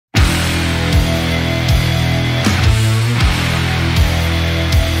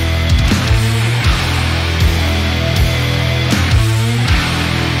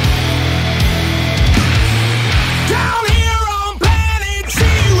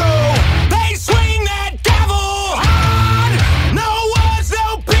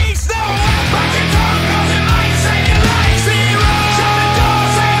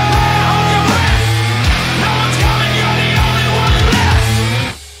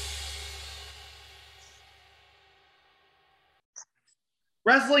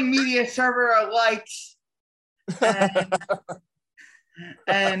wrestling media server likes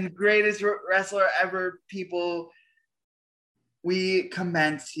and greatest wrestler ever people. We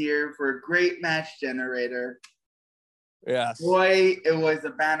commence here for a great match generator. Yes. Boy, it was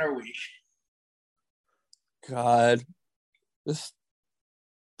a banner week. God, this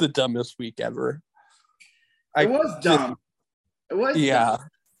the dumbest week ever. It was dumb. It was dumb.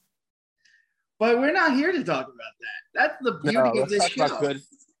 But we're not here to talk about that. That's the beauty of this show.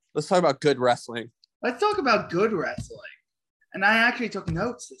 Let's talk about good wrestling. Let's talk about good wrestling. And I actually took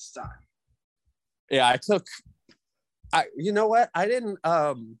notes this time. Yeah, you know what? I didn't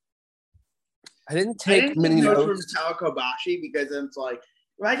take many notes from Sal Kobashi because it's like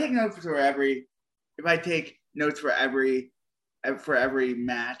if I take notes for every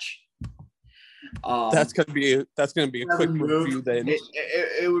match, that's gonna be a quick review. Then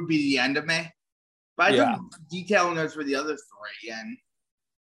it would be the end of me. But I took detailed notes for the other three, and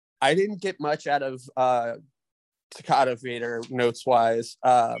I didn't get much out of Takada Vader notes wise.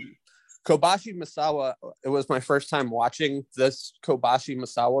 Kobashi Misawa, it was my first time watching this Kobashi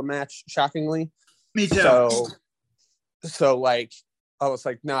Misawa match, shockingly. Me too. So like I was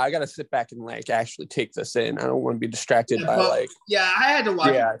like, no, I gotta sit back and like actually take this in. I don't want to be distracted by I had to watch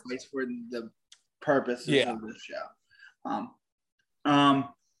it twice for the purposes of this show.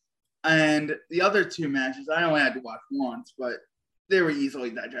 And the other two matches I only had to watch once, but they were easily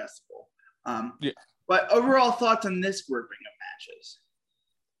digestible. But overall thoughts on this grouping of matches?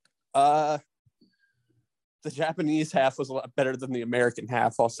 The Japanese half was a lot better than the American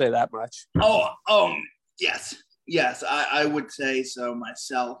half. I'll say that much. Yes, I would say so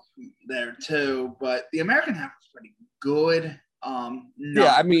myself there too. But the American half was pretty good.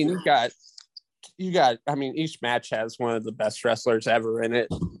 Yeah, I mean, you got. I mean, each match has one of the best wrestlers ever in it.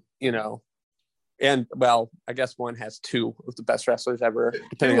 You know, and well, I guess one has two of the best wrestlers ever,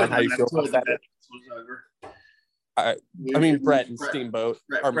 depending on how you feel about that. I mean, Brett and Steamboat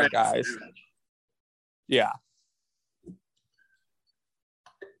are my guys. Yeah.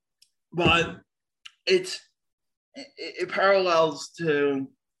 But it parallels to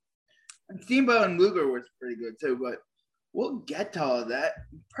Steamboat and Luger was pretty good too, but we'll get to all of that.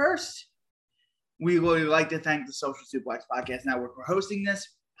 First, we would like to thank the Social Suplex Podcast Network for hosting this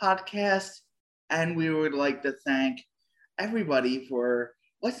podcast, and we would like to thank everybody for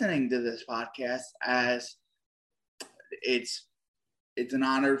listening to this podcast, as it's an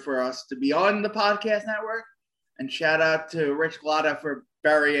honor for us to be on the podcast network. And shout out to Rich Glotta for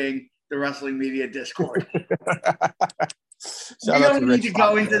burying the Wrestling Media Discord. We don't need to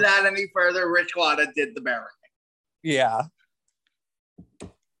go into that any further. Rich Glotta did the burying. Yeah.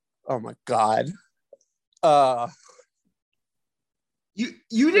 Oh my God.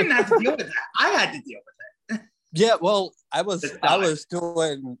 You didn't have to deal with that. I had to deal with it. Yeah, well, I was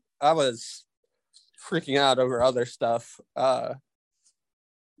freaking out over other stuff. God,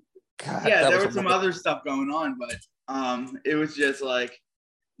 yeah, there was some other stuff going on, but it was just like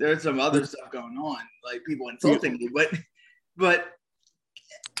there was some other stuff going on, like people insulting me, but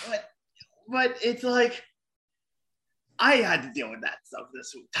it's like I had to deal with that stuff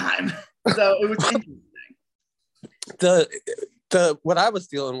this time, so it was interesting. The what I was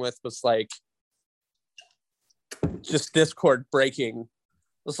dealing with was like just Discord breaking. It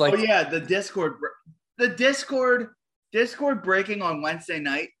was like, oh yeah, the Discord breaking on Wednesday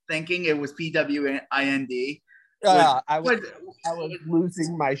night, thinking it was PWIND. I was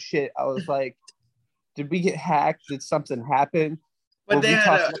losing my shit. I was like, did we get hacked? Did something happen? But they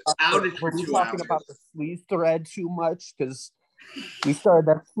had an outage for 2 hours. Were we talking about the Fleas thread too much? Because we started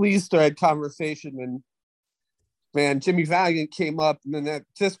that Fleas thread conversation, and man, Jimmy Valiant came up, and then that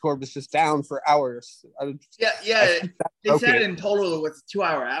Discord was just down for hours. They said in total it was a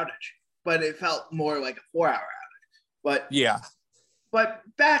 2-hour outage, but it felt more like a 4-hour outage. But yeah. But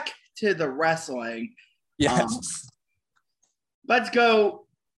back to the wrestling. Yes. Let's go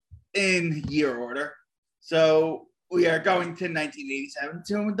in year order. So we are going to 1987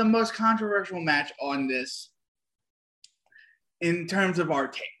 to the most controversial match on this in terms of our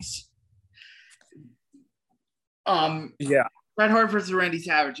takes. Bret Hart versus Randy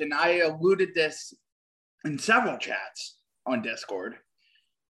Savage, and I alluded this in several chats on Discord.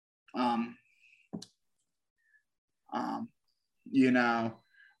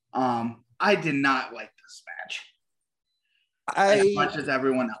 I did not like this match as much as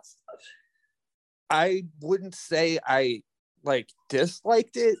everyone else does. I wouldn't say I like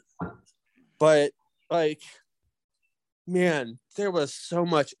disliked it, but like, man, there was so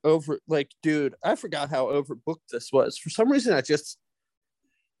much dude, I forgot how overbooked this was. For some reason, I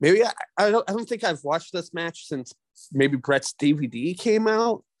don't think I've watched this match since maybe Brett's DVD came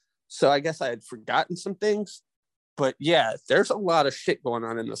out. So I guess I had forgotten some things. But yeah, there's a lot of shit going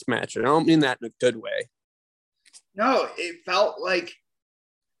on in this match. And I don't mean that in a good way. No, it felt like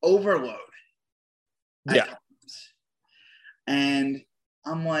overload. Yeah. And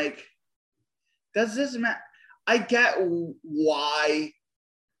I'm like, does this matter? I get why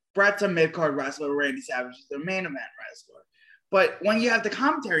Brett's a mid-card wrestler, Randy Savage is the main event wrestler. But when you have the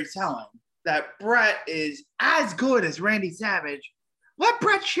commentary telling that Brett is as good as Randy Savage, let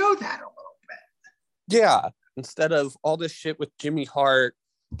Brett show that a little bit. Yeah. Instead of all this shit with Jimmy Hart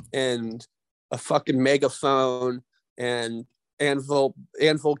and a fucking megaphone and Anvil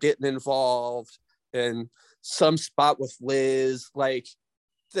getting involved and some spot with Liz, like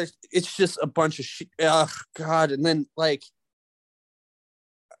it's just a bunch of shit. Oh God. And then like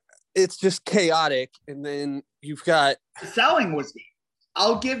it's just chaotic. And then you've got the selling was good.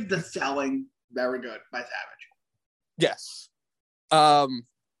 I'll give the selling very good by Savage. Yes.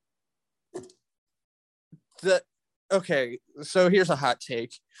 Okay, so here's a hot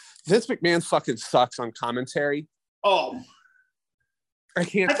take. Vince McMahon fucking sucks on commentary. Oh, I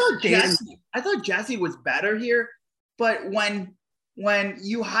can't. I thought Jesse was better here, but when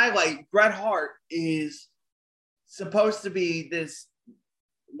you highlight Bret Hart is supposed to be this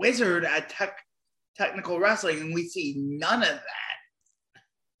wizard at technical wrestling, and we see none of that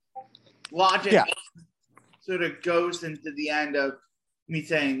logic, sort of goes into the end of me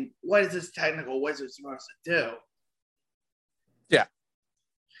saying, "What is this technical wizard supposed to do?" Yeah.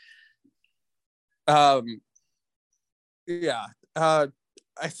 I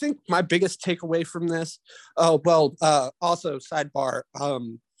think my biggest takeaway from this, also sidebar,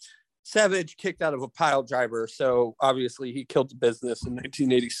 Savage kicked out of a pile driver, so obviously he killed the business in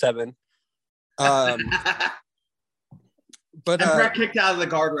 1987. But Brett kicked out of the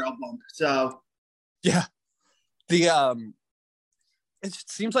guardrail bump, so yeah, it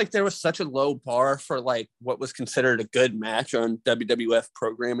seems like there was such a low bar for like what was considered a good match on WWF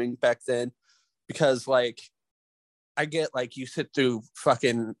programming back then, because like I get like you sit through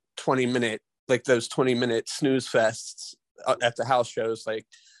fucking 20-minute, like those 20-minute snooze fests at the house shows, like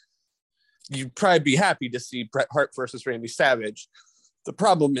you'd probably be happy to see Bret Hart versus Randy Savage. The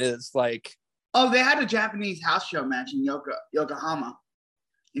problem is like, they had a Japanese house show match in Yokohama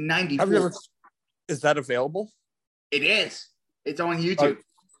in '94. Is that available? It is. It's on YouTube.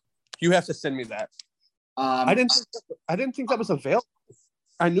 You have to send me that. I didn't think that was available.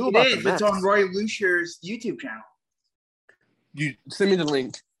 I knew about it. It's on Roy Lucher's YouTube channel. You send me the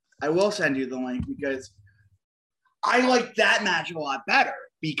link. I will send you the link because I like that match a lot better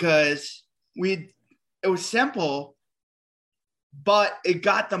because it was simple, but it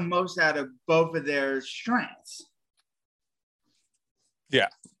got the most out of both of their strengths. Yeah.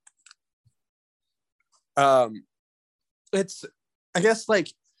 It's, I guess, like,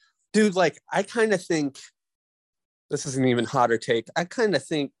 dude, like, I kind of think this isn't even hotter take. I kind of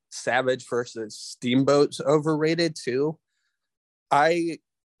think Savage versus Steamboat's overrated too. I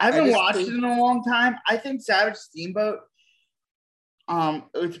haven't watched it in a long time. I think Savage Steamboat,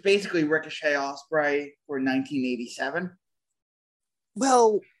 it's basically Ricochet Ospreay for 1987.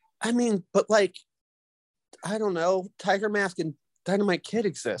 Well, I mean, but like, I don't know, Tiger Mask and Dynamite Kid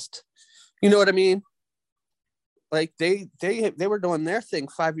exist. You know what I mean? Like they were doing their thing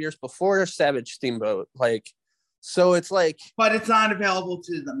 5 years before Savage Steamboat. Like, so it's like, but it's not available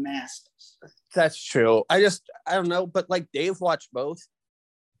to the masses. That's true. I don't know, but like Dave watched both.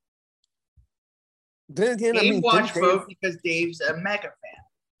 Then again, watched both because Dave's a mega fan.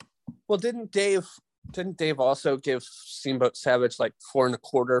 Well, didn't Dave also give Steamboat Savage like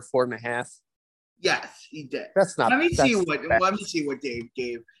 4.25, 4.5? Yes, he did. That's not. Let me see what Dave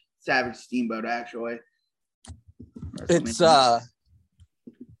gave Savage Steamboat actually. It's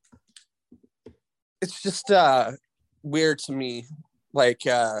just weird to me. Like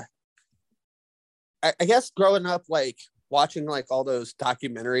I guess growing up, like watching like all those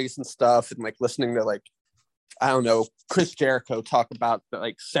documentaries and stuff, and like listening to like, I don't know, Chris Jericho talk about the,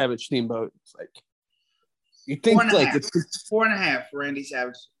 like Savage Steamboat. It's like you think it's 4.5 for Randy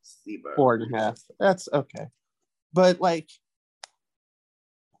Savage Steamboat. 4.5. That's okay, but like,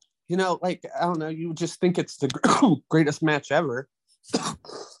 you know, like I don't know, you just think it's the greatest match ever,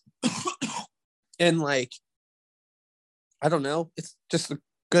 and like I don't know, it's just a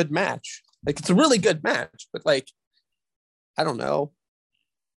good match. Like it's a really good match, but like I don't know.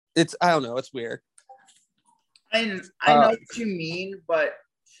 It's weird. I know what you mean, but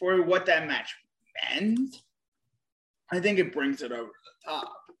for what that match meant, I think it brings it over the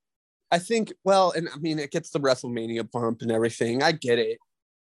top. I think, well, and I mean, it gets the WrestleMania bump and everything. I get it.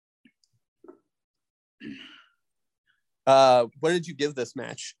 What did you give this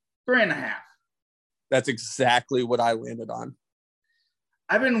match? 3.5. That's exactly what I landed on.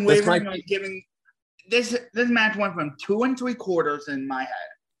 I've been wavering on giving this match went from 2 3/4 in my head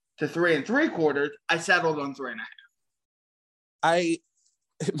to 3 3/4. I settled on 3.5.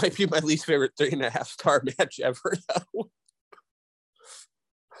 It might be my least favorite 3.5 star match ever, though.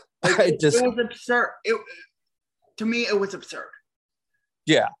 It was absurd. To me, it was absurd.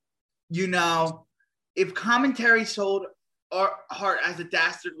 Yeah. If commentary sold Hart as a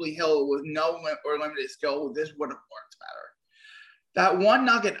dastardly heel with no or limited skill, this would have worked better. That one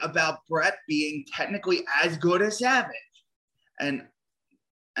nugget about Bret being technically as good as Savage, and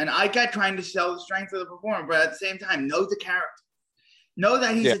I get trying to sell the strength of the performer, but at the same time, know the character. Know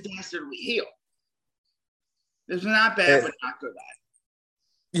that he's a dastardly heel. This was not bad, but not good at.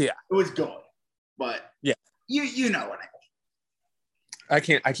 Yeah. It was good. But you know what I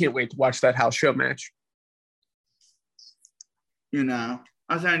mean. I can't wait to watch that house show match. I'll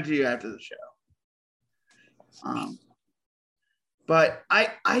send it to you after the show. But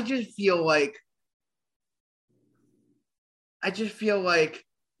I just feel like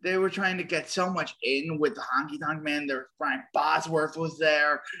they were trying to get so much in with the Honky Tonk Man. There was Brian Bosworth was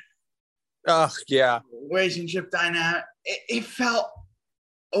there. Oh, yeah. Relationship dynamic. It felt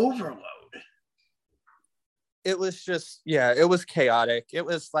overload. It was just, it was chaotic. It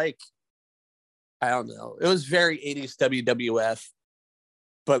was like, I don't know. It was very 80s WWF,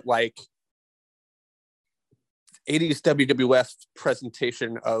 but like 80s WWF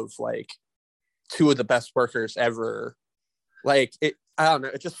presentation of like two of the best workers ever. Like it, I don't know.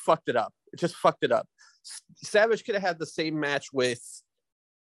 It just fucked it up. Savage could have had the same match with.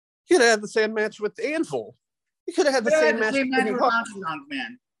 He could have had the same match with Anvil. He could have had the same match with Honky Tonk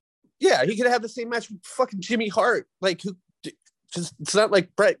Man. Yeah, he could have had the same match with fucking Jimmy Hart. Like, it's not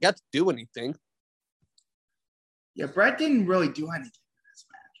like Bret got to do anything. Yeah, Bret didn't really do anything in this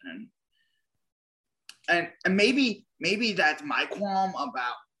match, and maybe that's my qualm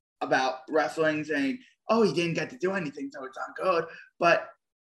about wrestling, saying, "Oh, he didn't get to do anything, so it's not good." But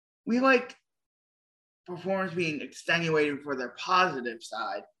we like performers being extenuated for their positive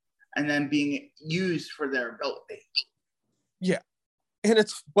side, and then being used for their ability. Yeah, and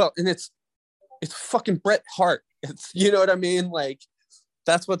it's fucking Bret Hart. It's, you know what I mean? Like,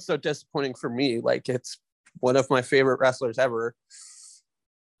 that's what's so disappointing for me. Like, it's one of my favorite wrestlers ever.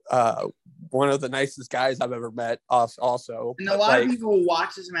 One of the nicest guys I've ever met. Also, and a lot of people will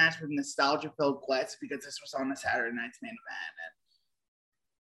watch this match with nostalgia-filled glances because this was on a Saturday Night's Main Event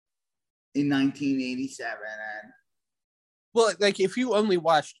in 1987. And well, like if you only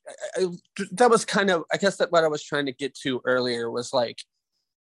watched, that was kind of, I guess that what I was trying to get to earlier was like,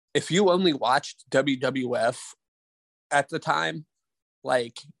 if you only watched WWF at the time,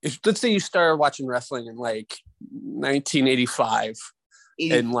 like let's say you started watching wrestling in like 1985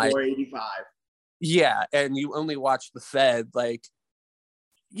 and like 85. Yeah, and you only watched the Fed, like,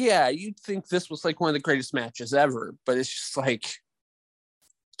 yeah, you'd think this was like one of the greatest matches ever, but it's just like,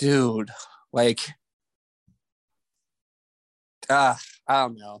 dude, like, I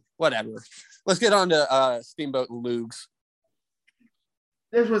don't know, whatever. Let's get on to Steamboat and Lugs.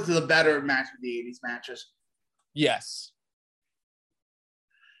 This was the better match of the 80s matches. Yes.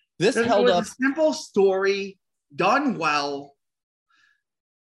 This held was up. A simple story, done well.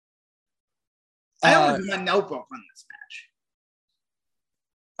 I always won notebook on this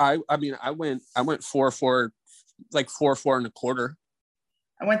match. I mean, I went 4-4, like 4-4 1/4.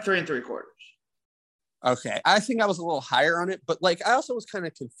 I went 3 3/4. Okay, I think I was a little higher on it, but like I also was kind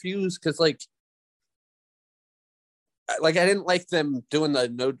of confused because like I didn't like them doing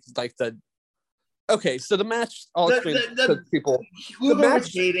the. Okay, so the match. I'll explain to people. The match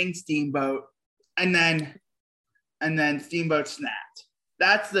was dating Steamboat, and then Steamboat snapped.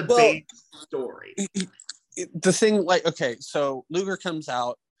 That's the big story. The thing, like, okay, so Luger comes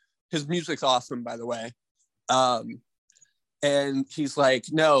out. His music's awesome, by the way. And he's like,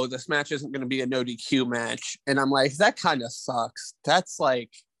 no, this match isn't going to be a no DQ match. And I'm like, that kind of sucks. That's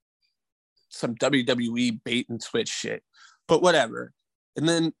like some WWE bait and switch shit. But whatever. And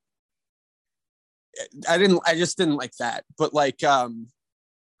then I just didn't like that. But like,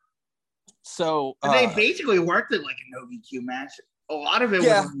 so they basically worked it like a no DQ match. A lot of it was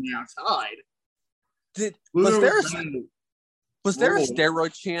on the outside. Was there a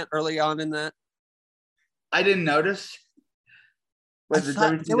steroid chant early on in that? I didn't notice. Was the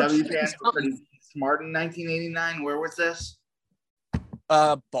WCW fans pretty smart in 1989? Where was this?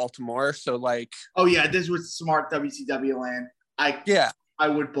 Baltimore. So like. Oh yeah, this was smart WCW land. I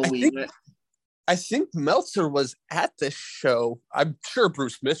would believe it. I think Meltzer was at this show. I'm sure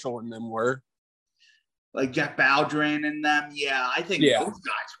Bruce Mitchell and them were. like Jeff Baldwin and them. Yeah, I think those guys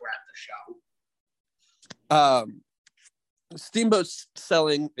were at the show. Steamboat's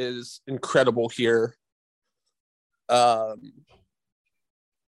selling is incredible here.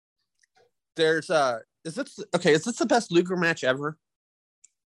 There's is this the best Luger match ever?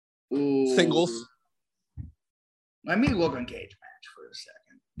 Ooh. Singles. Let me look on cage match for a second.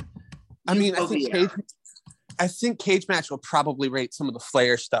 I think cage match will probably rate some of the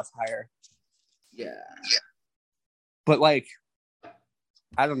Flair stuff higher. Yeah. But like,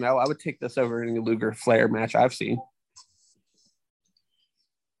 I don't know. I would take this over any Luger Flair match I've seen.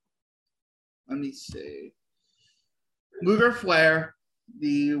 Let me see. Luger Flair,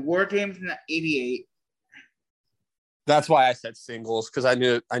 the War Games in '88. That's why I said singles, because I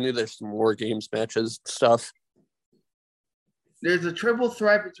knew there's some War Games matches stuff. There's a triple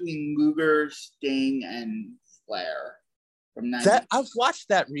threat between Luger, Sting, and Flair from that. I've watched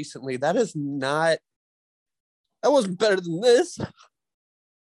that recently. That wasn't better than this.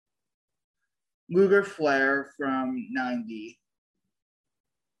 Luger Flair from '90,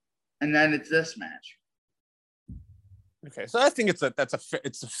 and then it's this match. Okay, so I think it's a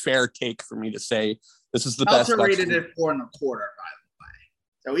fair take for me to say this is the best. Also rated at 4.25, by the way.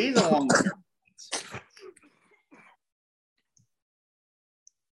 So he's a long way.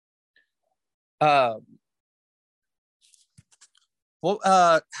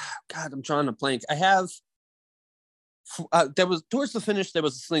 God, I'm drawing a blank. I have. There was towards the finish. There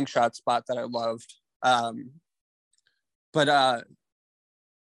was a slingshot spot that I loved. But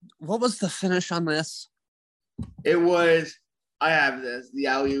what was the finish on this? It was. I have this. The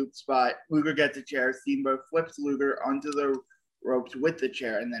alley-oop spot. Luger gets a chair. Steamboat flips Luger onto the ropes with the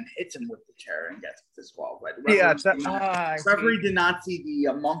chair and then hits him with the chair and gets disqualified. The referee did not see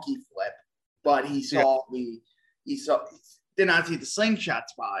the monkey flip, but he did not see the slingshot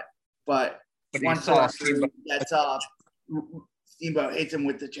spot. But once the referee gets up, Steamboat hits him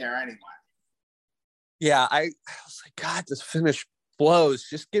with the chair anyway. Yeah, I was like, God, this finish blows.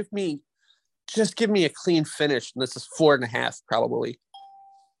 Just give me a clean finish. And this is 4.5 probably.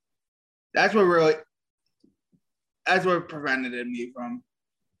 That's what prevented me from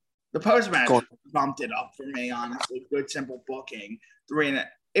the post-match. Bumped it up for me, honestly. Good, simple booking.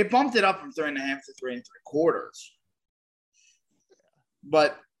 It bumped it up from 3.5 to 3.75.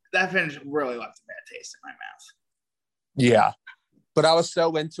 But that finish really left a bad taste in my mouth. Yeah. But I was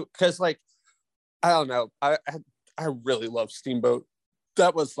so into it because, like, I don't know. I really love Steamboat.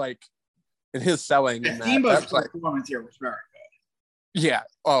 That was like in his selling. Yeah, Steamboat's performance here was very good. Yeah.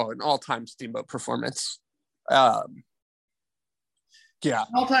 Oh, an all-time Steamboat performance. Yeah.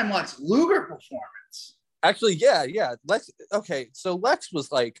 All-time Lex Luger performance. Actually, yeah. Lex. Okay, so Lex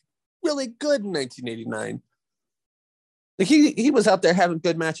was like really good in 1989. Like he was out there having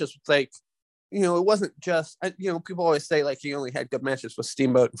good matches with, like, it wasn't just, people always say like he only had good matches with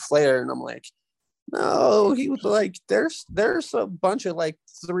Steamboat and Flair, and I'm like, no, he was like, there's a bunch of like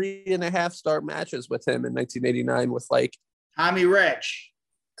 3.5-star matches with him in 1989 with like Tommy Rich,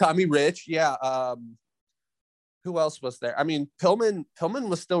 yeah. Who else was there? I mean, Pillman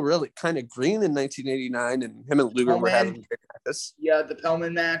was still really kind of green in 1989, and him and Luger were having great matches. Yeah, the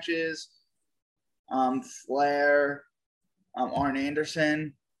Pillman matches, Flair, Arn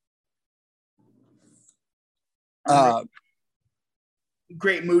Anderson,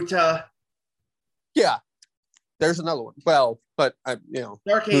 Great Muta. Yeah, there's another one. Well, but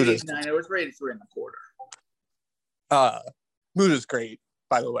Dark 89. It was rated 3.25. Muta's great,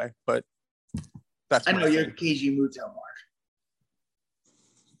 by the way, but that's I know you're Keiji Muto mark.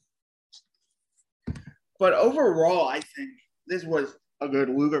 But overall, I think this was a good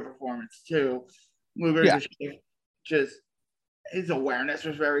Luger performance too. Luger just his awareness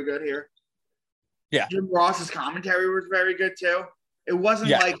was very good here. Yeah. Jim Ross's commentary was very good too. It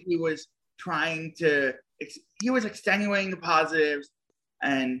wasn't like he was trying to. He was extenuating the positives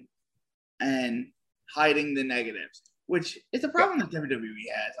and hiding the negatives, which is a problem that WWE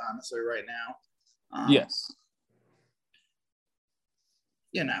has, honestly, right now. Yes.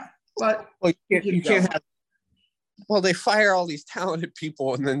 But you can't have. Well, they fire all these talented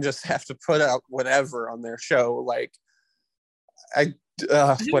people and then just have to put out whatever on their show. Like, whatever.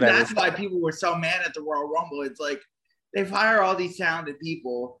 That's why people were so mad at the Royal Rumble. It's like they fire all these talented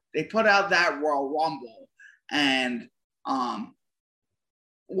people. They put out that Royal Rumble, and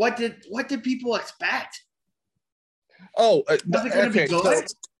what did people expect? Oh, was it going to be good?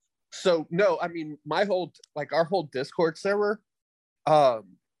 So no, I mean, our whole Discord server,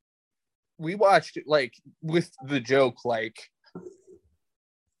 we watched it like with the joke, like,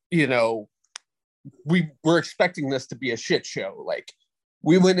 we were expecting this to be a shit show. Like,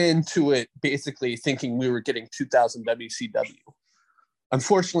 we went into it basically thinking we were getting 2000 WCW.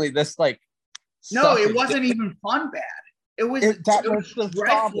 Unfortunately, this no, it wasn't even fun bad. It was the dreadful.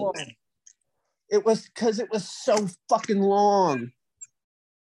 problem. It was because it was so fucking long.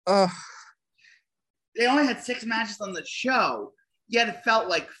 They only had 6 matches on the show, yet it felt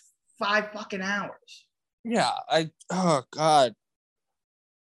like 5 fucking hours. Yeah, oh God.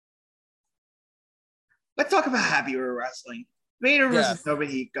 Let's talk about happier wrestling. Vader versus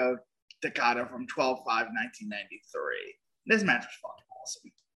Nobuhiko Takada from 12/5/1993. This match was fucking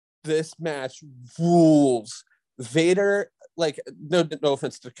awesome. This match rules. Vader, no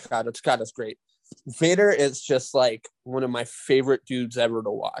offense to Takada. Takada's great. Vader is just one of my favorite dudes ever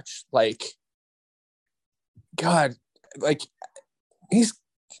to watch. God, he's,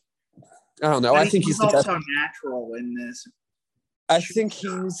 I don't know. I think he's the best. So natural in this. I think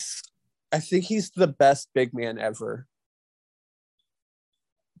he's the best big man ever.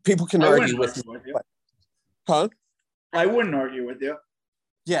 People can argue with you. Huh? I wouldn't argue with you.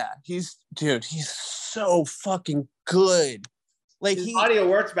 Yeah, he's so fucking good. His audio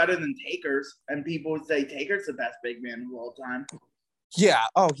works better than Taker's, and people would say Taker's the best big man of all time. Yeah.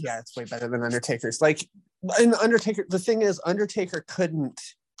 Oh, yeah, it's way better than Undertaker's. In Undertaker, the thing is, Undertaker couldn't.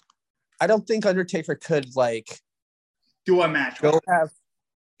 I don't think Undertaker could do a match.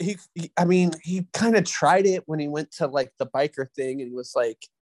 He kind of tried it when he went to the biker thing, and he was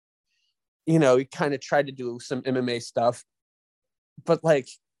he kind of tried to do some MMA stuff, but it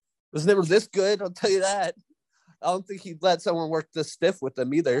was never this good. I'll tell you that. I don't think he'd let someone work this stiff with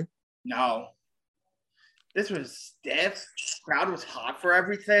him either. No. This was stiff. Crowd was hot for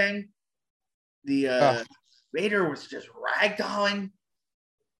everything. The Vader was just ragdolling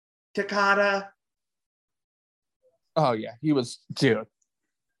Takada. Oh yeah, he was, dude.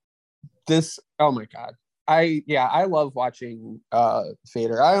 This, oh my God. I love watching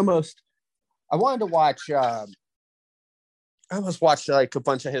Vader. I wanted to watch I almost watched a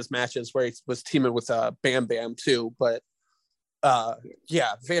bunch of his matches where he was teaming with Bam Bam too, but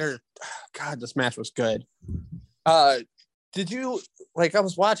Vader, God, this match was good. Did you I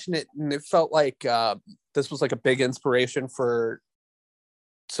was watching it and it felt like this was a big inspiration for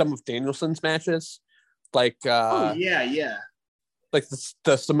some of Danielson's matches, the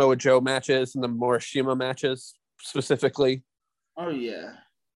Samoa Joe matches and the Morishima matches specifically. Oh yeah.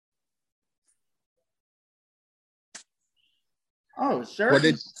 Oh, sure.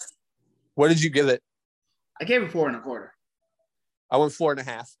 What did you give it? I gave it 4 1/4. I went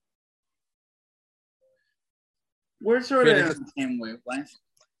 4.5. We're sort of on the same wavelength.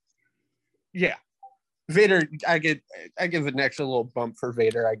 Yeah. Vader, I give an extra little bump for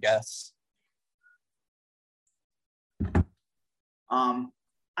Vader, I guess.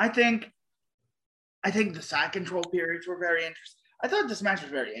 I think the side control periods were very interesting. I thought this match was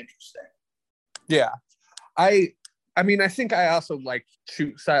very interesting. Yeah. I think I also like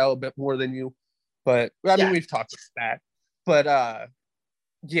shoot style a bit more than you, but we've talked about that. But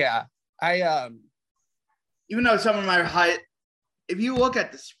even though some of my if you look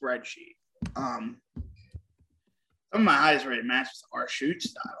at the spreadsheet, some of my highest rated matches are shoot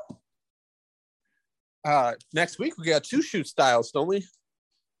style. Next week we got 2 shoot styles, don't we?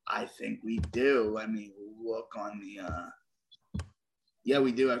 I think we do. Let me look on the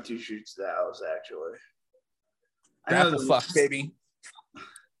we do have 2 shoot styles actually. Grapple fuck, baby.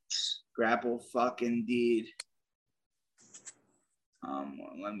 Grapple fuck indeed.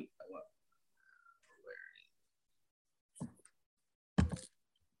 Let me.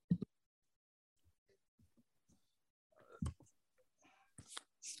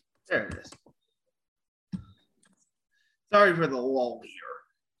 There it is. Sorry for the lull here.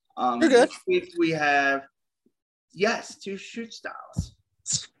 You're good. This week we have 2 shoot styles.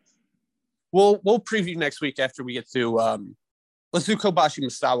 We'll preview next week after we get to let's do Kobashi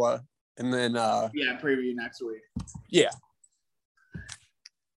Misawa and then preview next week. Yeah.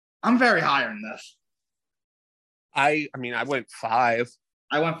 I'm very high on this. I went 5.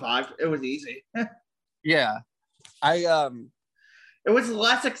 I went 5. It was easy. Yeah. It was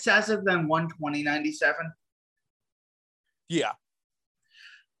less excessive than 120.97. Yeah.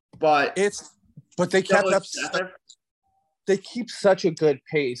 But they kept up. They keep such a good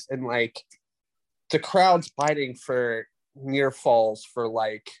pace, and the crowd's biting for near falls for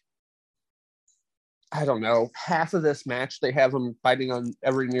I don't know, half of this match. They have them biting on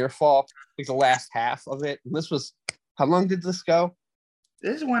every near fall, the last half of it. And this was, how long did this go?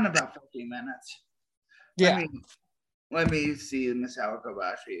 This went about 15 minutes. Yeah. Let me see Misawa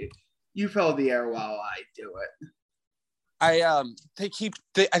Kobashi. You fill the air while I do it. I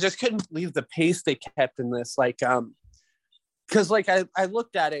just couldn't believe the pace they kept in this. because like I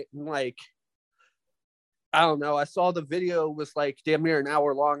looked at it and like, I don't know, I saw the video was like damn near an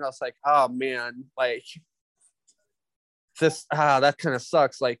hour long. I was like, oh man, like this that kind of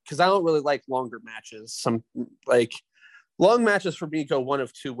sucks. Like, because I don't really like longer matches. Some like long matches for me go one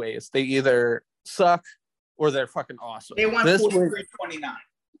of two ways. They either suck or they're fucking awesome. They went 43-29.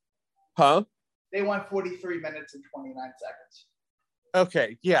 Huh? They went 43 minutes and 29 seconds.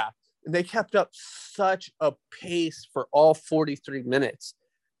 Okay, yeah. And they kept up such a pace for all 43 minutes.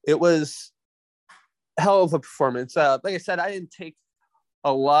 It was a hell of a performance. Like I said, I didn't take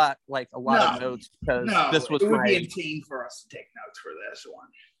a lot of notes because this was it would be insane for us to take notes for this one.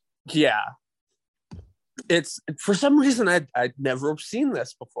 Yeah. It's for some reason I'd never seen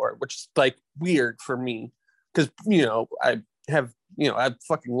this before, which is like weird for me because I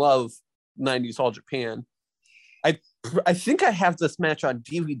fucking love 90s All Japan. I think I have this match on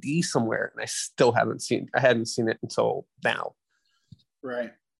DVD somewhere and I hadn't seen it until now.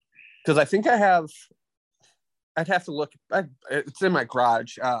 Right. Because I think I'd have to look. It's in my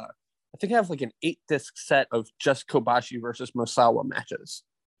garage. I think I have like an 8-disc set of just Kobashi versus Mosawa matches.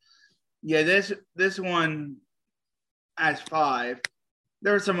 Yeah, this one has 5.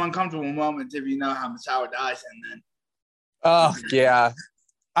 There were some uncomfortable moments if you know how Mosawa dies in then. Oh yeah,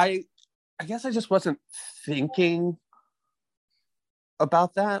 I guess I just wasn't thinking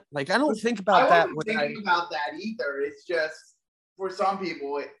about that. Like I don't think about that. I wasn't thinking about that either. It's just for some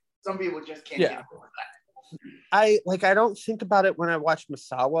people just can't get over that. I don't think about it when I watch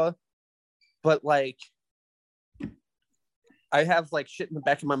Mosawa, but like I have like shit in the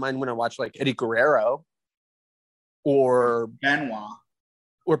back of my mind when I watch like Eddie Guerrero or Benoit.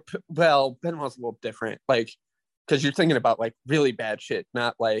 Benoit's a little different, like because you're thinking about like really bad shit,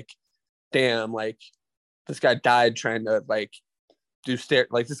 not like damn, like this guy died trying to like do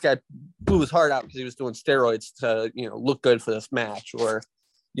like this guy blew his heart out because he was doing steroids to look good for this match, or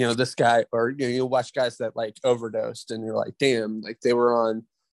this guy, or you watch guys that like overdosed and you're like damn, like they were on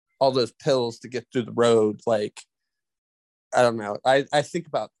all those pills to get through the road. Like I don't know, I think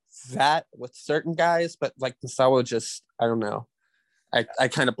about that with certain guys, but like Mosawa, just I don't know, I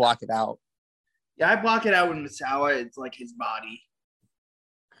kind of block it out. Yeah, I block it out with Mosawa. It's like his body.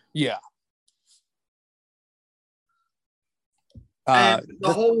 Yeah. And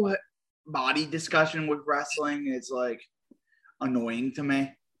the whole body discussion with wrestling is like annoying to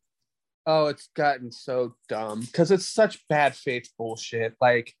me. Oh, it's gotten so dumb because it's such bad faith bullshit.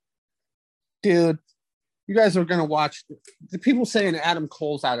 Like, dude, you guys are gonna watch the people saying Adam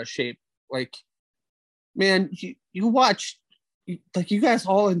Cole's out of shape. Like, man, you watch, like, you guys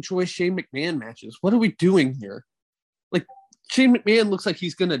all enjoy Shane McMahon matches. What are we doing here? Like, Shane McMahon looks like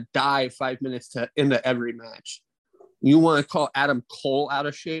he's gonna die 5 minutes into every match. You want to call Adam Cole out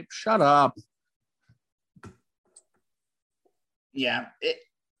of shape? Shut up. Yeah, it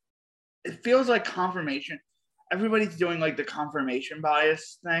feels like confirmation. Everybody's doing like the confirmation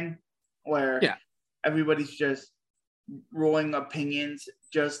bias thing where everybody's just ruling opinions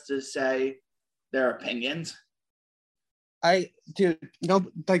just to say their opinions. Like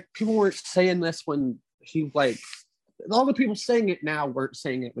people weren't saying this when he like all the people saying it now weren't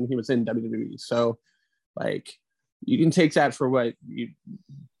saying it when he was in WWE. So like you can take that for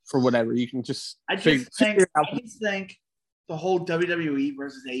whatever. You can just I just think the whole WWE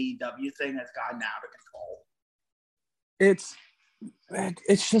versus AEW thing has gotten out of control.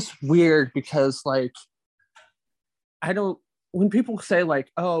 It's just weird because like when people say like,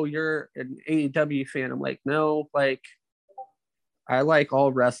 oh, you're an AEW fan, I'm like, no, like I like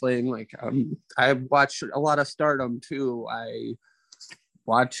all wrestling. Like I watch a lot of Stardom too. I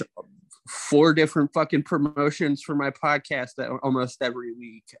watch 4 different fucking promotions for my podcast almost every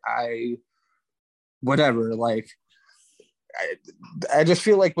week. I just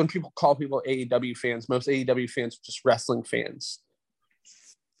feel like when people call people AEW fans, most AEW fans are just wrestling fans.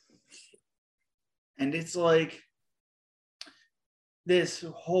 And it's like this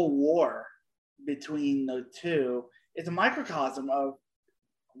whole war between the two is a microcosm of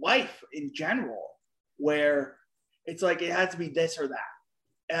life in general, where it's like it has to be this or that.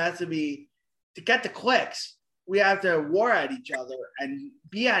 It has to be, to get the clicks, we have to war at each other and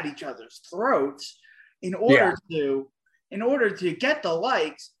be at each other's throats in order to get the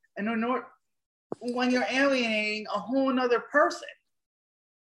likes, and when you're alienating a whole another person.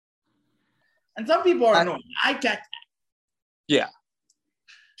 And some people are annoying. I get that. Yeah.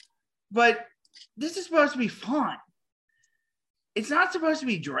 But this is supposed to be fun. It's not supposed to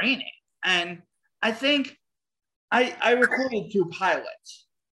be draining. And I think I recorded 2 pilots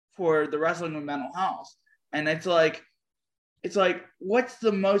for the Wrestling with Mental Health. And it's like, what's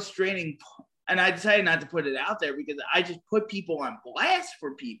the most draining and I decided not to put it out there because I just put people on blast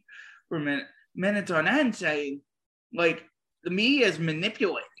for minutes on end, saying like the media is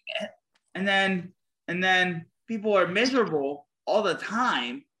manipulating it, and then people are miserable all the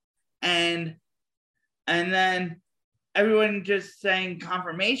time, and then everyone just saying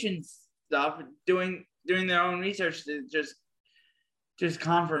confirmation stuff, doing their own research to just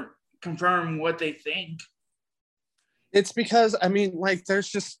confirm what they think. It's because, I mean, like, there's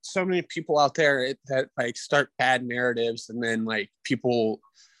just so many people out there that like start bad narratives, and then like people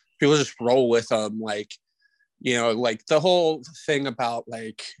just roll with them. Like, you know, like the whole thing about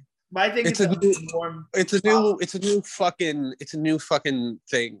like, but I think it's a new fucking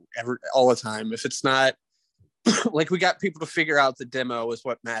thing all the time. If it's not like, we got people to figure out the demo is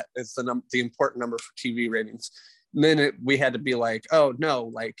what is the important number for TV ratings. And then we had to be like, oh no,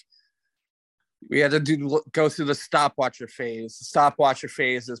 like we had to go through the stopwatcher phase. The stopwatcher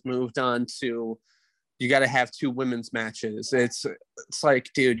phase has moved on to you got to have 2 women's matches. It's like,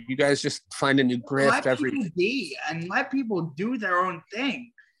 dude, you guys just find a new grift every day and let people do their own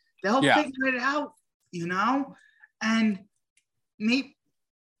thing. They'll figure it out, you know. And me,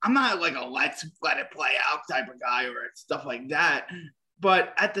 I'm not like a let's let it play out type of guy or stuff like that.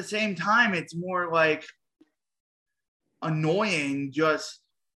 But at the same time, it's more like annoying just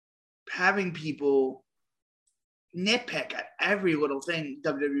having people nitpick at every little thing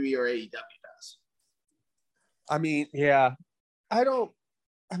WWE or AEW does. I mean, yeah. Well,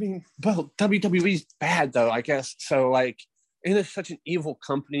 WWE's bad though, I guess. So like, and it's such an evil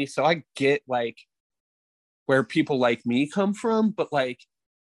company. So I get like where people like me come from, but like,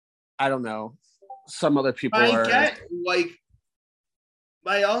 I don't know. Some other people I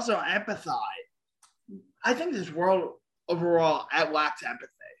also empathize. I think this world overall lacks empathy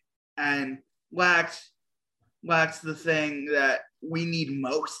and lacks the thing that we need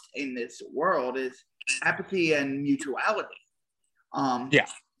most in this world is empathy and mutuality. And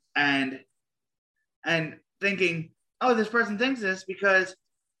thinking, oh, this person thinks this because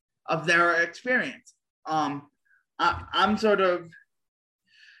of their experience. I'm sort of,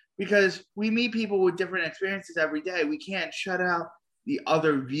 because we meet people with different experiences every day, we can't shut out the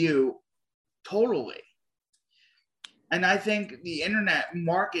other view totally. And I think the internet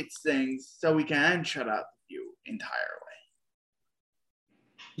markets things so we can shut out the view entirely.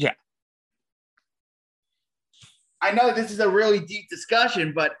 Yeah. I know this is a really deep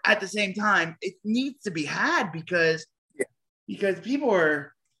discussion, but at the same time, it needs to be had because people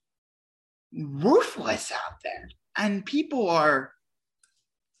are ruthless out there, and people are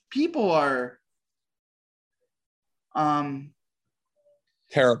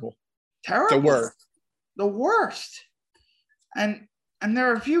terrible. The worst. And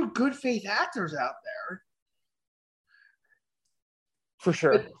there are a few good faith actors out there. For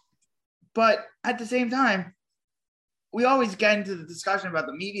sure. But at the same time, we always get into the discussion about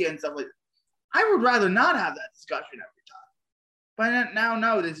the media and stuff like that. I would rather not have that discussion every time. But I now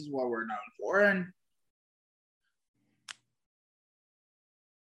know this is what we're known for. And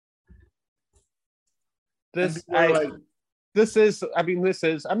this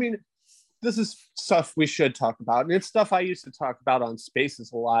is stuff we should talk about. And it's stuff I used to talk about on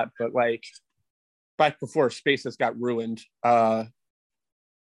Spaces a lot, but like back before Spaces got ruined.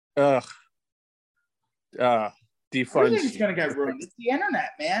 Defunct. Everything's gonna get ruined. It's the internet,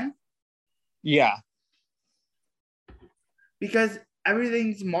 man. Yeah. Because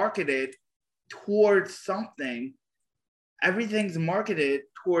everything's marketed towards something. Everything's marketed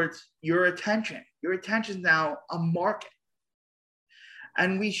towards your attention. Your attention's now a market.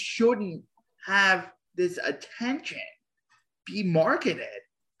 And we shouldn't have this attention be marketed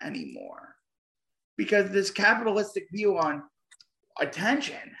anymore. Because this capitalistic view on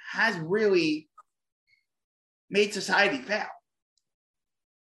attention has really made society fail.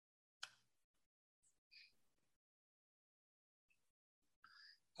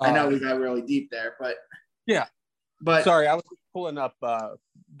 I know we got really deep there, but yeah. But sorry, I was pulling up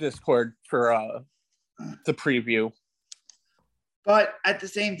Discord for the preview. But at the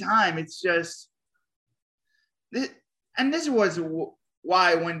same time, it's just this, and this was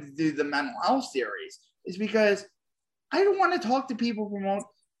why I wanted to do the mental health series, is because I don't want to talk to people from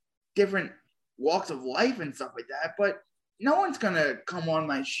all different walks of life and stuff like that, but no one's going to come on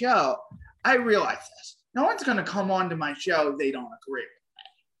my show. I realize this. No one's going to come on to my show if they don't agree with me.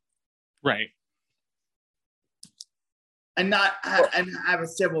 Right. And not have a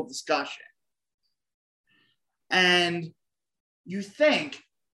civil discussion. And you think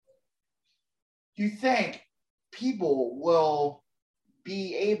people will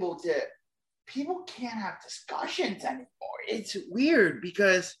be able to, people can't have discussions anymore. It's weird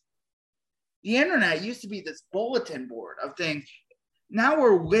because the internet used to be this bulletin board of things. Now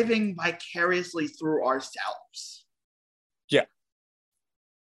we're living vicariously through ourselves. Yeah.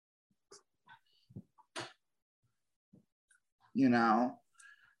 You know,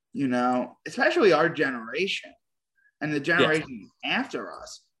 especially our generation and the generation after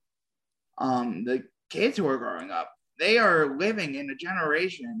us. The kids who are growing up, they are living in a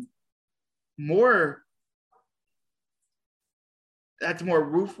generation that's more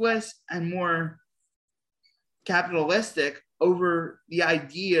ruthless and more capitalistic over the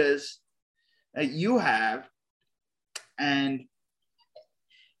ideas that you have, and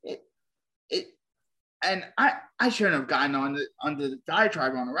I shouldn't have gotten on the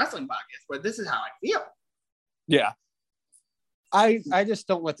diatribe on a wrestling podcast, but this is how I feel. Yeah. I just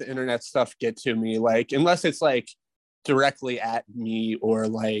don't let the internet stuff get to me, like, unless it's like directly at me or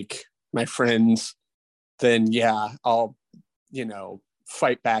like my friends, then yeah, I'll,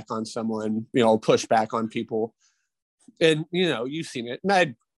 fight back on someone, push back on people. And, you've seen it.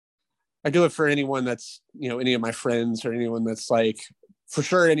 And I do it for anyone that's, any of my friends or anyone that's like, for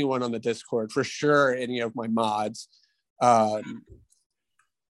sure, anyone on the Discord, for sure, any of my mods. But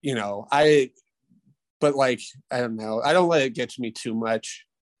like, I don't know. I don't let it get to me too much.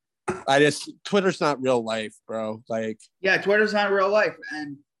 Twitter's not real life, bro. Like, yeah, Twitter's not real life,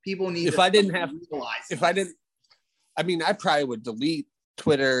 and people need. I probably would delete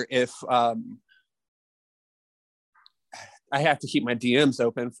Twitter if I have to keep my DMs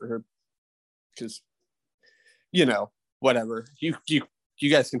open because whatever you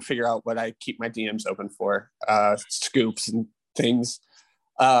guys can figure out what I keep my DMs open for, scoops and things.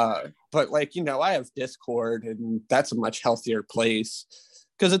 But like, I have Discord, and that's a much healthier place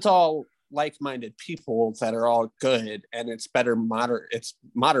because it's all like-minded people that are all good, and it's it's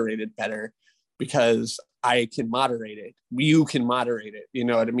moderated better because I can moderate it. You can moderate it. You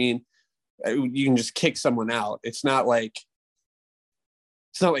know what I mean? You can just kick someone out. It's not like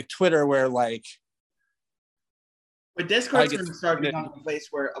Twitter where like. But Discord's going to start becoming a place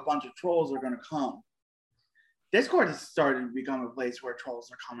where a bunch of trolls are going to come. Discord has started to become a place where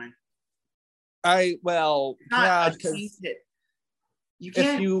trolls are coming. You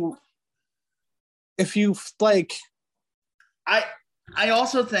can't. If you like, I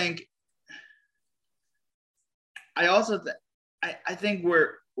also think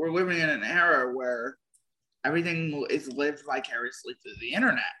we're living in an era where everything is lived vicariously through the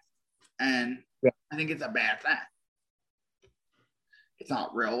internet, and I think it's a bad thing. It's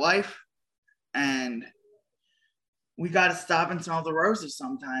not real life, and we got to stop and smell the roses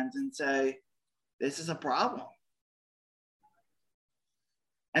sometimes and say, this is a problem.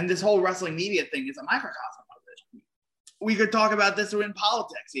 And this whole wrestling media thing is a microcosm of it. We could talk about this in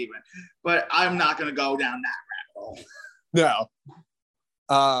politics even, but I'm not going to go down that rabbit hole.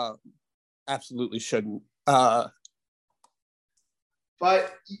 No. Absolutely shouldn't. But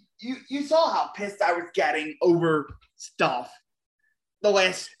you saw how pissed I was getting over stuff the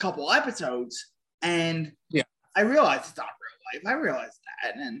last couple episodes, and I realized it's not real life. I realized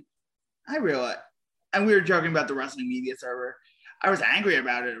that, and and we were joking about the wrestling media server. I was angry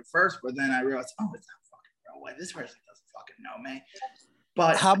about it at first, but then I realized, oh, it's not fucking real life. This person doesn't fucking know me.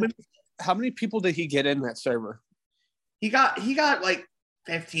 But how many people did he get in that server? He got like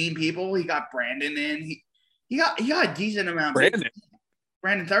 15 people. He got Brandon in. He got a decent amount.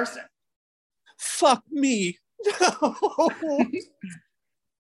 Brandon Thurston. Fuck me. No.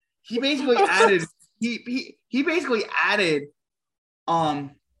 He basically added. He basically added.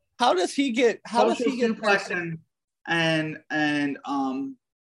 How does he get and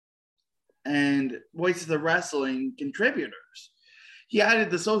Voices of Wrestling contributors? He added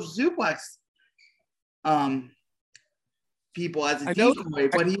the Social Suplex people as a decoy,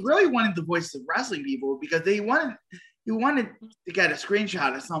 but he really wanted the Voices of Wrestling people because he wanted to get a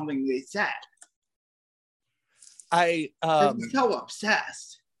screenshot of something they said. He's so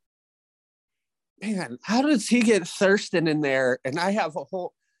obsessed. Man, how does he get Thurston in there? And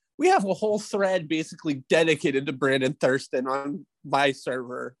we have a whole thread basically dedicated to Brandon Thurston on my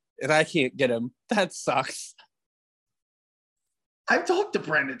server, and I can't get him. That sucks. I've talked to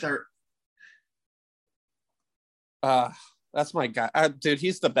Brandon Thurston. That's my guy. Dude,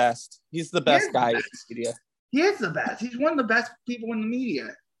 he's the best. He's the best guy in the media. He is the best. He's one of the best people in the media.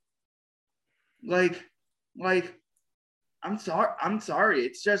 Like, I'm sorry.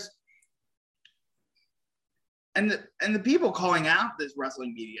 It's just, and the people calling out this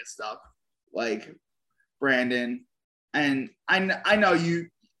wrestling media stuff, like Brandon, and I know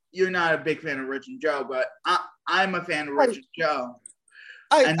you're not a big fan of Rich and Joe, but I'm a fan of Rich and Joe.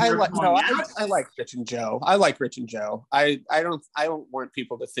 And they're coming out. I like Rich and Joe. I like Rich and Joe. I don't want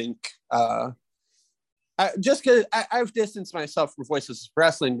people to think just because I've distanced myself from Voices of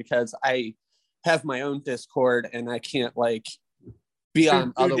Wrestling because I have my own Discord and I can't like be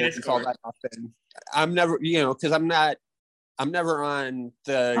on other ones all that often. I'm never, because I'm never on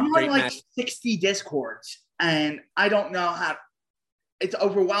the I'm on like 60 Discords and I don't know how. It's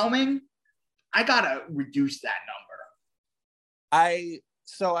overwhelming. I gotta reduce that number. I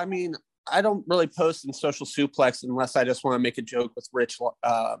don't really post in Social Suplex unless I just want to make a joke with Rich.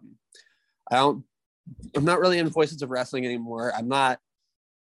 I'm not really in Voices of Wrestling anymore. I'm not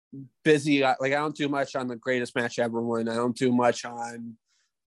busy. I don't do much on the Greatest Match Ever one. I don't do much on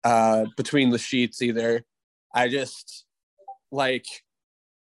Between the Sheets either. I just like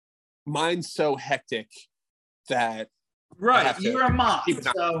mine's so hectic that right. You're a mom,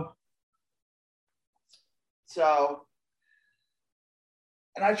 so.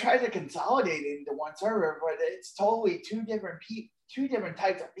 And I tried to consolidate it into one server, but it's totally two different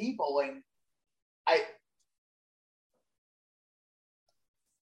types of people, and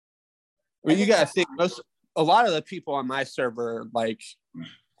you gotta think a lot of the people on my server, like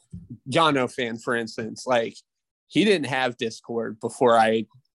Yano fan, for instance, like he didn't have Discord before I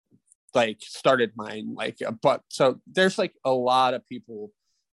like started mine. But so there's like a lot of people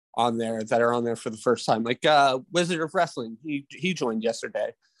on there that are on there for the first time. Like Wizard of Wrestling, he joined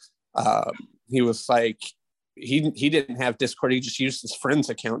yesterday. He was like he didn't have Discord, he just used his friend's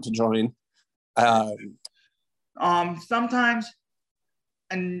account to join. Sometimes,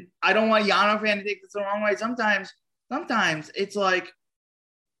 and I don't want Yano fan to take this the wrong way, sometimes it's like,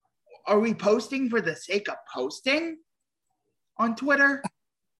 are we posting for the sake of posting on Twitter?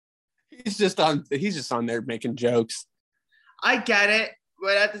 He's just on there making jokes. I get it,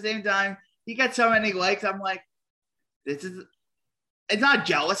 but at the same time, he got so many likes. I'm like, it's not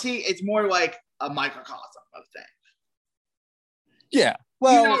jealousy. It's more like a microcosm of things. Yeah.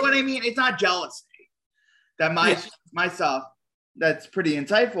 Well, you know what I mean? It's not jealousy that my stuff that's pretty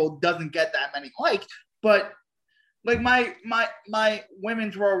insightful doesn't get that many likes, but like my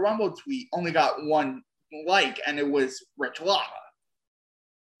Women's Royal Rumble tweet only got one like, and it was Rich Lava.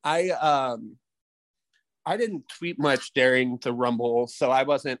 I didn't tweet much during the Rumble, so I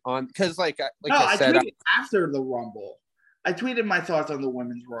wasn't on because I said, tweeted after the Rumble. I tweeted my thoughts on the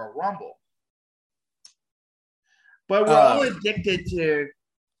Women's Royal Rumble. But we're all addicted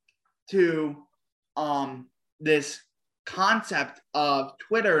to this concept of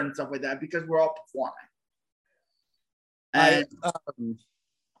Twitter and stuff like that because we're all performing. And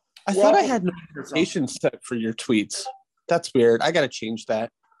I thought I had notifications set for your tweets. That's weird. I got to change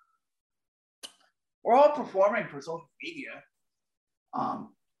that. We're all performing for social media. I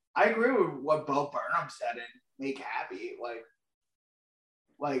agree with what Bo Burnham said in Make Happy.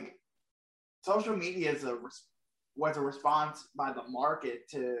 Like social media was a response by the market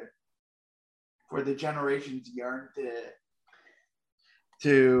for the generations yearn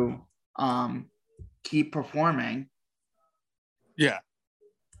to keep performing. Yeah.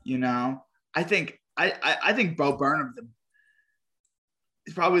 I think Bo Burnham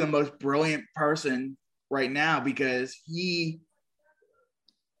is probably the most brilliant person right now because he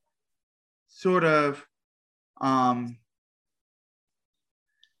sort of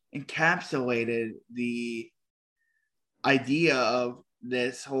encapsulated the idea of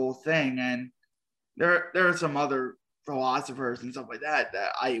this whole thing. And there are some other philosophers and stuff like that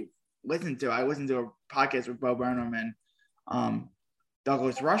I listened to. I listened to a podcast with Bo Burnham and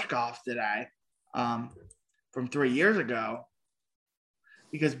Douglas Rushkoff today from 3 years ago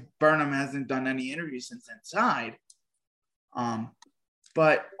because Burnham hasn't done any interviews since Inside.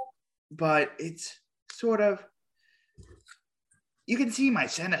 But it's sort of, you can see my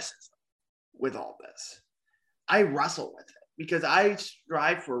cynicism with all this. I wrestle with it because I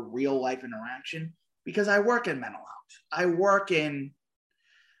strive for real life interaction because I work in mental health. I work in,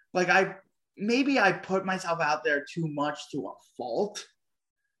 maybe I put myself out there too much to a fault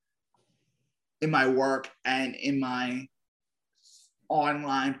in my work and in my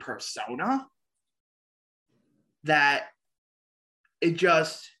online persona that it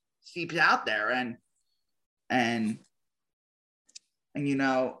just seeps out there. And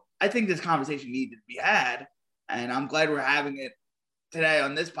I think this conversation needed to be had, and I'm glad we're having it today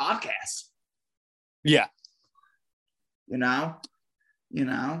on this podcast. Yeah. I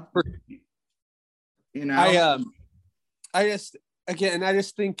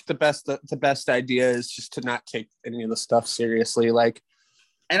just think the best idea is just to not take any of the stuff seriously. At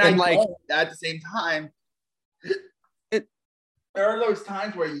the same time, there are those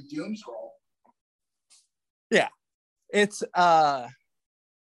times where you doom scroll. Yeah. It's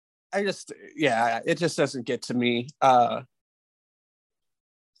it just doesn't get to me.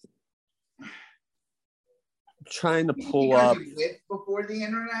 Trying to pull up before the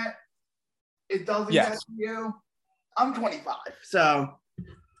internet. It doesn't yes. get to you. I'm 25, so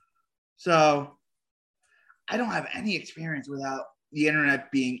I don't have any experience without the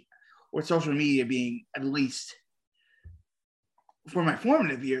internet being or social media being, at least for my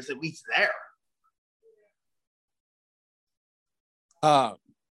formative years, at least there.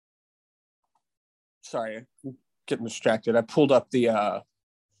 Sorry, I'm getting distracted. I pulled up the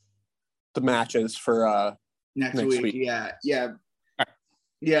matches for next week. Yeah.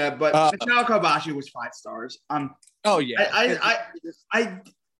 But Michelle Kobashi was 5 stars. Oh yeah.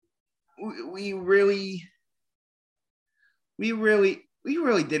 We really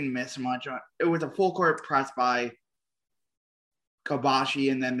didn't miss much. It was a full court press by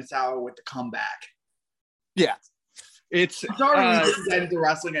Kobashi, and then Misawa with the comeback. Yeah, it's. I'm sorry we didn't get into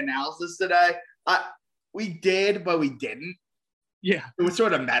wrestling analysis today. We did, but we didn't. Yeah, it was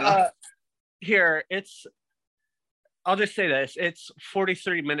sort of meta. I'll just say this: it's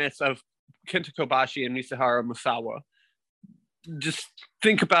 43 minutes of Kenta Kobashi and Misaharu Misawa. Just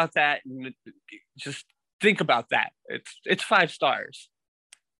think about that, and just think about that. It's 5 stars.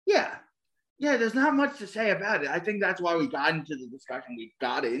 Yeah. There's not much to say about it. I think that's why we got into the discussion we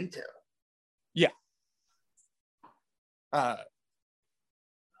got into. Yeah. I'm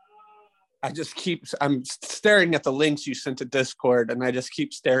staring at the links you sent to Discord, and I just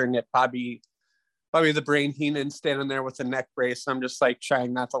keep staring at Bobby the Brain Heenan standing there with the neck brace. I'm just like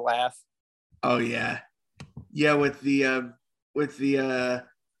trying not to laugh. Oh yeah, with the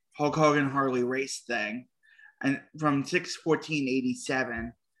Hulk Hogan Harley race thing, and from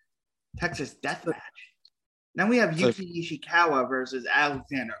 6/14/87, Texas Death Match. Then we have Yuki Ishikawa versus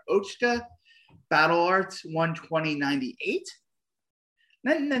Alexander Ochka, Battle Arts 120/98.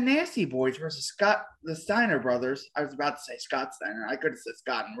 Then the Nasty Boys versus the Steiner brothers. I was about to say Scott Steiner. I could have said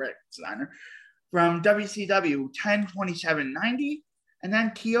Scott and Rick Steiner. From WCW 10/27/90. And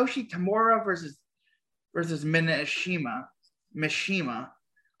then Kiyoshi Tamura versus Mishima.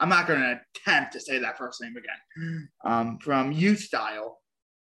 I'm not going to attempt to say that first name again. From U-Style.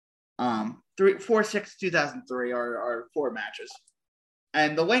 4/6/2003 are 4 matches.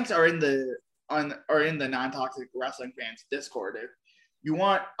 And the links are in the Non-Toxic Wrestling Fans Discord. If you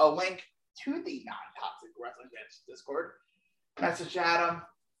want a link to the Non-Toxic Wrestling Fans Discord, message Adam.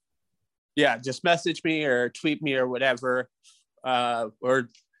 Yeah, just message me or tweet me or whatever. Or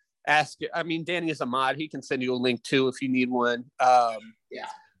ask. I mean, Danny is a mod. He can send you a link too if you need one. Yeah.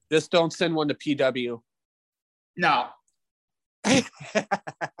 Just don't send one to PW. No.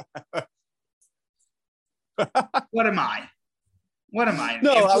 What am I?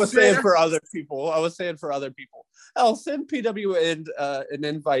 No, I was saying for other people. I'll send PW an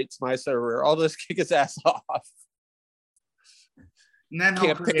invite to my server. I'll just kick his ass off. And then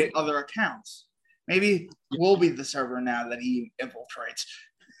he'll create other accounts. Maybe we'll be the server now that he infiltrates.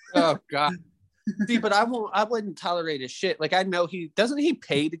 Oh God. See, but I wouldn't tolerate his shit. Like, I know he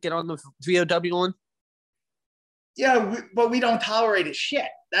pay to get on the VOW one? Yeah, but we don't tolerate his shit.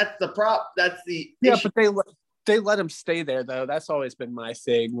 That's the prop. That's the issue. But they let him stay there though. That's always been my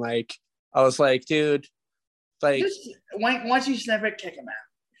thing. Like, I was like, dude, like, once you sniff it, kick him out.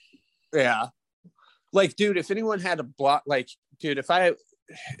 Yeah, like, dude, if anyone had to block, like, dude,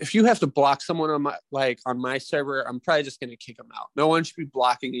 if you have to block someone on my server, I'm probably just gonna kick them out. No one should be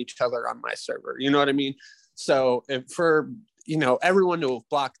blocking each other on my server. You know what I mean? So for everyone to have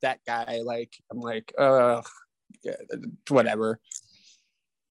blocked that guy, like, I'm like, whatever.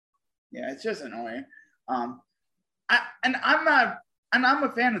 Yeah, it's just annoying. I'm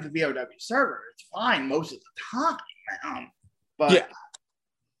a fan of the VOW server. It's fine most of the time, but yeah.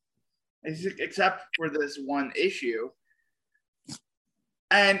 Except for this one issue.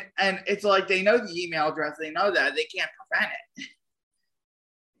 And it's like they know the email address, they know that they can't prevent it.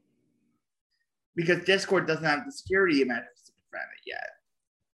 Because Discord doesn't have the security measures to prevent it yet.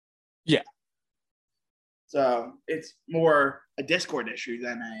 Yeah. So it's more a Discord issue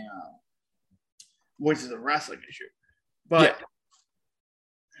than a Voices of Wrestling issue. But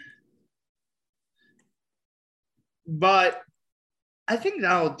I think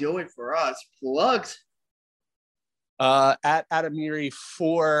that'll do it for us. Plugs. At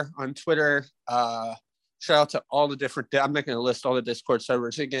Adamiri4 on Twitter. Shout out to all the different. I'm not going to list all the Discord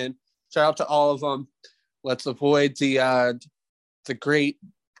servers again. Shout out to all of them. Let's avoid the great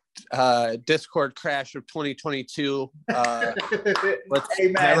Discord crash of 2022. Let's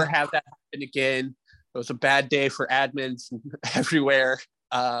never have that happen again. It was a bad day for admins everywhere.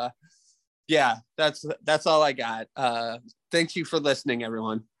 Yeah, that's all I got. Thank you for listening,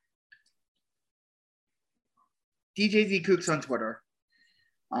 everyone. DJZ Kooks on Twitter.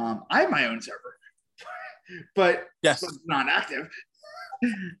 I have my own server, but yes, it's not active.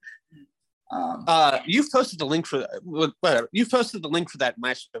 You've posted the link for that. Whatever. You've posted the link for that in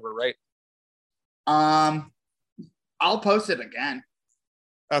my server, right? I'll post it again.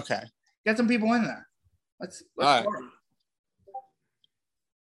 Okay. Get some people in there. Let's right.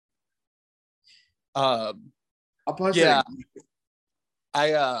 I'll post it.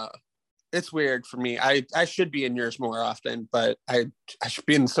 It's weird for me. I should be in yours more often, but I should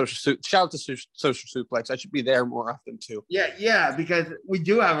be in the shout out to Social Suplex. I should be there more often too. Yeah, because we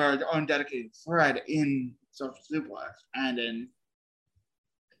do have our own dedicated thread in Social Suplex and in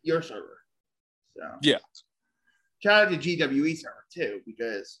your server. So yeah. Shout out to GWE server too,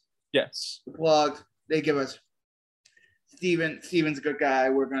 because yes, the plugs, they give us Steven's a good guy.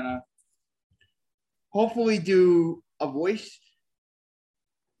 We're gonna hopefully do a voice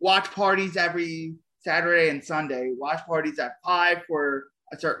watch parties every Saturday and Sunday. Watch parties at 5 for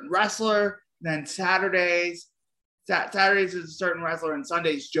a certain wrestler. Then Saturdays is a certain wrestler, and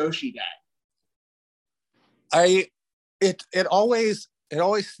Sundays Joshi Day. It always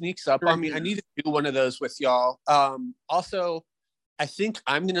sneaks up on me. I need to do one of those with y'all. Also, I think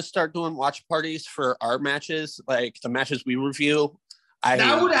I'm gonna start doing watch parties for our matches, like the matches we review.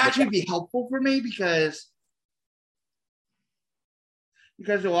 That would actually be helpful for me because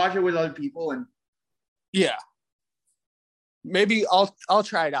to watch it with other people and yeah, maybe I'll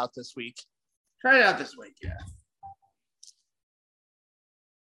try it out this week. Yeah.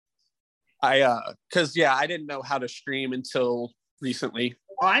 I didn't know how to stream until recently.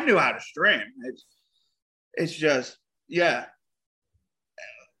 Well, I knew how to stream. It's just yeah.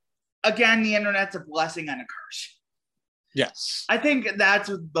 Again, the internet's a blessing and a curse. Yes, I think that's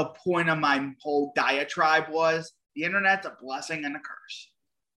the point of my whole diatribe was. The internet's a blessing and a curse.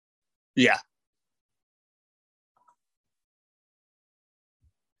 Yeah.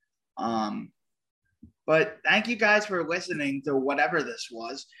 But thank you guys for listening to whatever this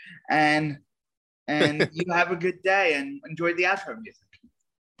was, and you have a good day and enjoy the outro music.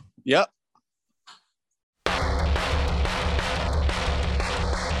 Yep.